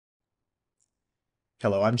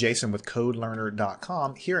Hello, I'm Jason with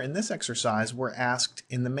CodeLearner.com. Here in this exercise, we're asked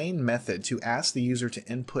in the main method to ask the user to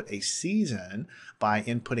input a season by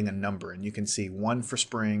inputting a number. And you can see 1 for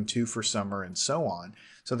spring, 2 for summer, and so on.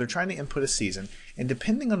 So they're trying to input a season. And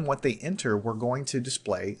depending on what they enter, we're going to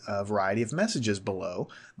display a variety of messages below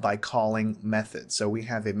by calling methods. So we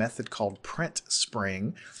have a method called print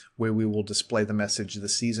spring, where we will display the message, the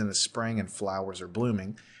season is spring and flowers are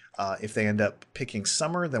blooming. If they end up picking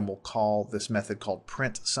summer, then we'll call this method called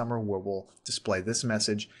print summer, where we'll display this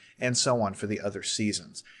message, and so on for the other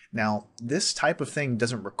seasons. Now, this type of thing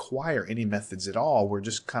doesn't require any methods at all. We're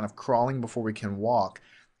just kind of crawling before we can walk,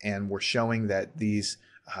 and we're showing that this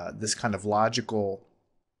kind of logical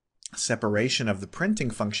separation of the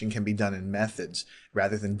printing function can be done in methods.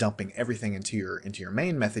 Rather than dumping everything into your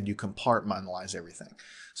main method, you compartmentalize everything.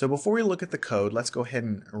 So before we look at the code, let's go ahead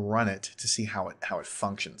and run it to see how it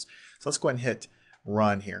functions. So let's go ahead and hit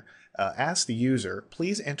run here. Ask the user,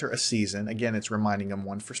 please enter a season. Again, it's reminding them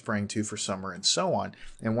 1 for spring, 2 for summer, and so on.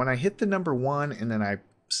 And when I hit the number 1 and then I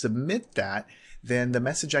submit that, then the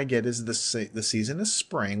message I get is the season is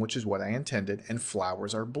spring, which is what I intended, and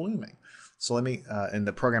flowers are blooming. So let me, and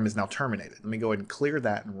the program is now terminated. Let me go ahead and clear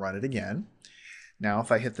that and run it again. Now,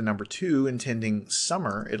 if I hit the number 2 intending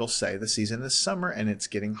summer, it'll say the season is summer and it's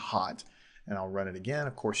getting hot. And I'll run it again.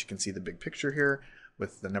 Of course, you can see the big picture here.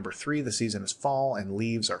 With the number 3, the season is fall and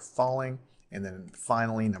leaves are falling. And then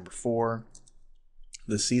finally, number 4,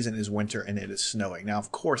 the season is winter and it is snowing. Now,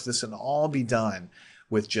 of course, this can all be done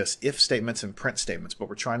with just if statements and print statements, but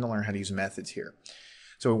we're trying to learn how to use methods here.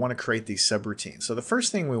 So we want to create these subroutines. So the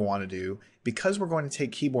first thing we want to do, because we're going to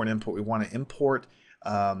take keyboard input, we want to import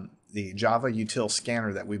the Java util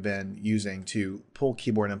scanner that we've been using to pull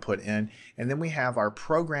keyboard input in. And then we have our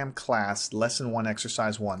program class, lesson 1,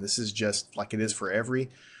 exercise 1. This is just like it is for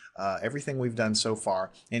everything we've done so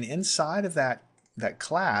far. And inside of that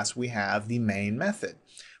class, we have the main method,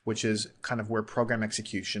 which is kind of where program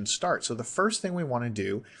execution starts. So the first thing we want to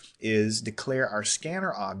do is declare our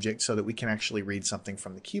scanner object so that we can actually read something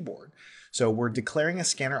from the keyboard. So we're declaring a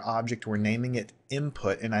scanner object, we're naming it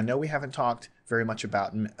input, and I know we haven't talked very much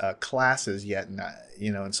about classes yet,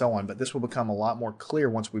 and so on, but this will become a lot more clear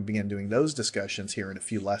once we begin doing those discussions here in a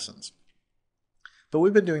few lessons. But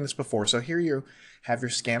we've been doing this before, so here you have your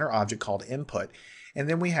scanner object called input, and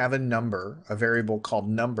then we have a number, a variable called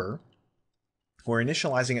number. We're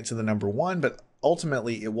initializing it to the number 1, but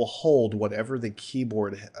ultimately it will hold whatever the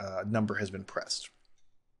keyboard number has been pressed.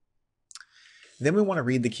 Then we want to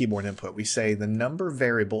read the keyboard input. We say the number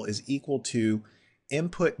variable is equal to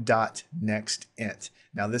input.nextInt.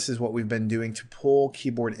 Now this is what we've been doing to pull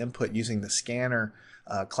keyboard input using the scanner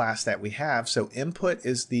class that we have. So input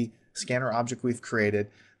is the scanner object we've created.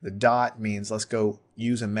 The dot means let's go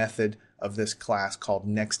use a method of this class called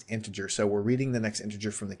nextInteger. So we're reading the next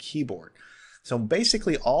integer from the keyboard. So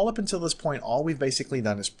basically all up until this point, all we've basically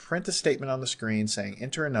done is print a statement on the screen saying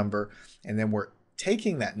enter a number, and then we're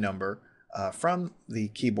taking that number from the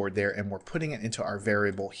keyboard there and we're putting it into our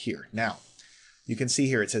variable here. Now, you can see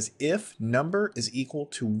here it says if number is equal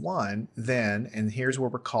to 1, then, and here's where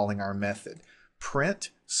we're calling our method,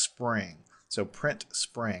 print spring. So print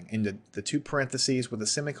spring into the 2 parentheses with a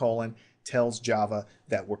semicolon tells Java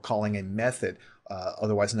that we're calling a method,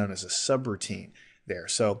 otherwise known as a subroutine there.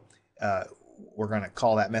 So we're going to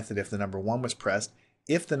call that method if the number 1 was pressed.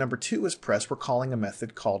 If the number 2 was pressed, we're calling a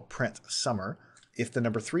method called print summer. If the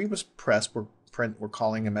number 3 was pressed, we're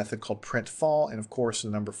calling a method called print fall. And of course, the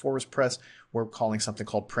number 4 was pressed, we're calling something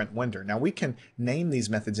called print winter. Now we can name these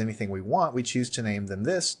methods anything we want. We choose to name them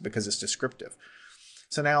this because it's descriptive.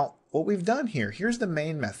 So now what we've done here, here's the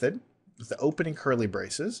main method with the opening curly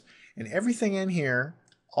braces, and everything in here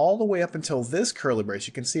all the way up until this curly brace,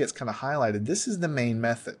 you can see it's kind of highlighted. This is the main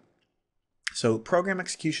method. So program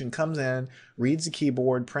execution comes in, reads the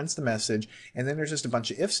keyboard, prints the message, and then there's just a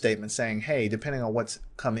bunch of if statements saying, hey, depending on what's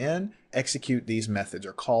come in, execute these methods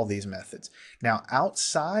or call these methods. Now,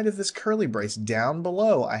 outside of this curly brace, down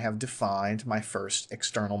below, I have defined my first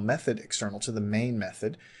external method, external to the main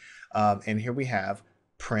method. And here we have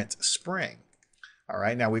print spring. All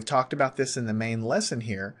right, now we've talked about this in the main lesson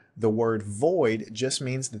here. The word void just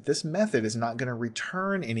means that this method is not going to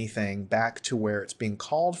return anything back to where it's being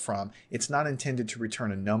called from. It's not intended to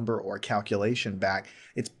return a number or a calculation back.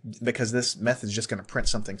 It's because this method is just going to print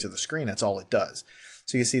something to the screen. That's all it does.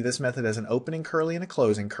 So you see this method has an opening curly and a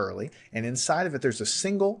closing curly, and inside of it there's a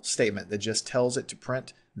single statement that just tells it to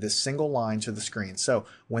print this single line to the screen. So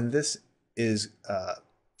when this is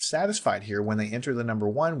satisfied here, when they enter the number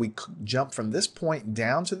 1, we jump from this point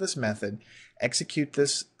down to this method, execute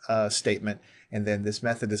this statement, and then this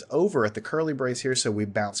method is over at the curly brace here, so we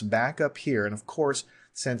bounce back up here, and of course,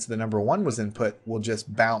 since the number 1 was input, we'll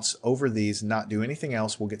just bounce over these, not do anything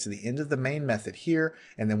else. We'll get to the end of the main method here,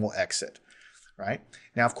 and then we'll exit. Right?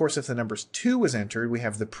 Now, of course, if the number 2 was entered, we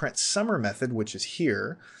have the print summer method, which is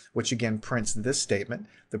here, which again prints this statement.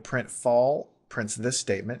 The print fall prints this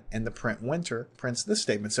statement, and the print winter prints this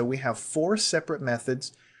statement. So we have 4 separate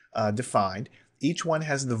methods defined. Each one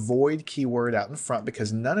has the void keyword out in front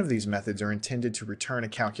because none of these methods are intended to return a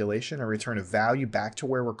calculation or return a value back to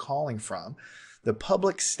where we're calling from. The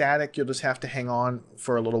public static, you'll just have to hang on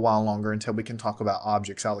for a little while longer until we can talk about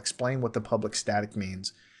objects. I'll explain what the public static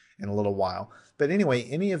means in a little while. But anyway,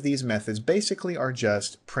 any of these methods basically are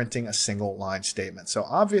just printing a single line statement. So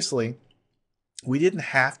obviously, we didn't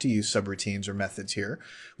have to use subroutines or methods here.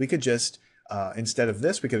 We could just, instead of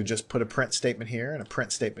this, we could have just put a print statement here and a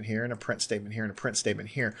print statement here and a print statement here and a print statement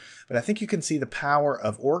here. But I think you can see the power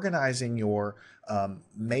of organizing your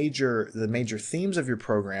the major themes of your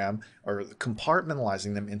program or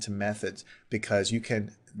compartmentalizing them into methods, because you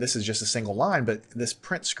can, this is just a single line, but this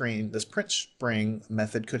print spring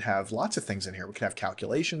method could have lots of things in here. We could have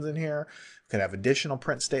calculations in here, could have additional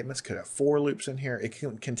print statements, could have for loops in here. It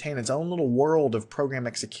can contain its own little world of program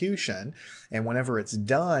execution, and whenever it's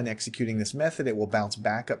done executing this method, it will bounce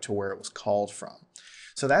back up to where it was called from.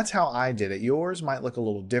 So that's how I did it. Yours might look a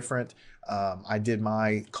little different. I did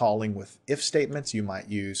my calling with if statements. You might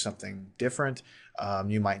use something different.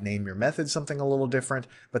 You might name your method something a little different,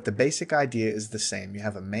 but the basic idea is the same. You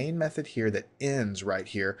have a main method here that ends right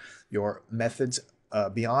here. Your methods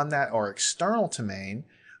beyond that are external to main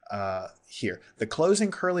here. The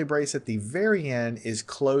closing curly brace at the very end is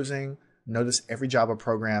closing. Notice every Java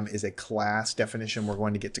program is a class definition. We're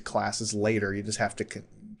going to get to classes later. You just have to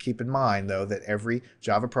keep in mind, though, that every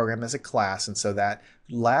Java program is a class, and so that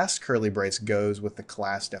last curly brace goes with the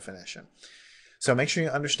class definition. So make sure you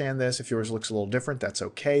understand this. If yours looks a little different, that's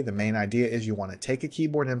okay. The main idea is you want to take a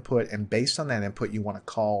keyboard input, and based on that input, you want to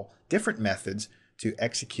call different methods to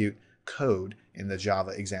execute code in the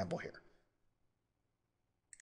Java example here.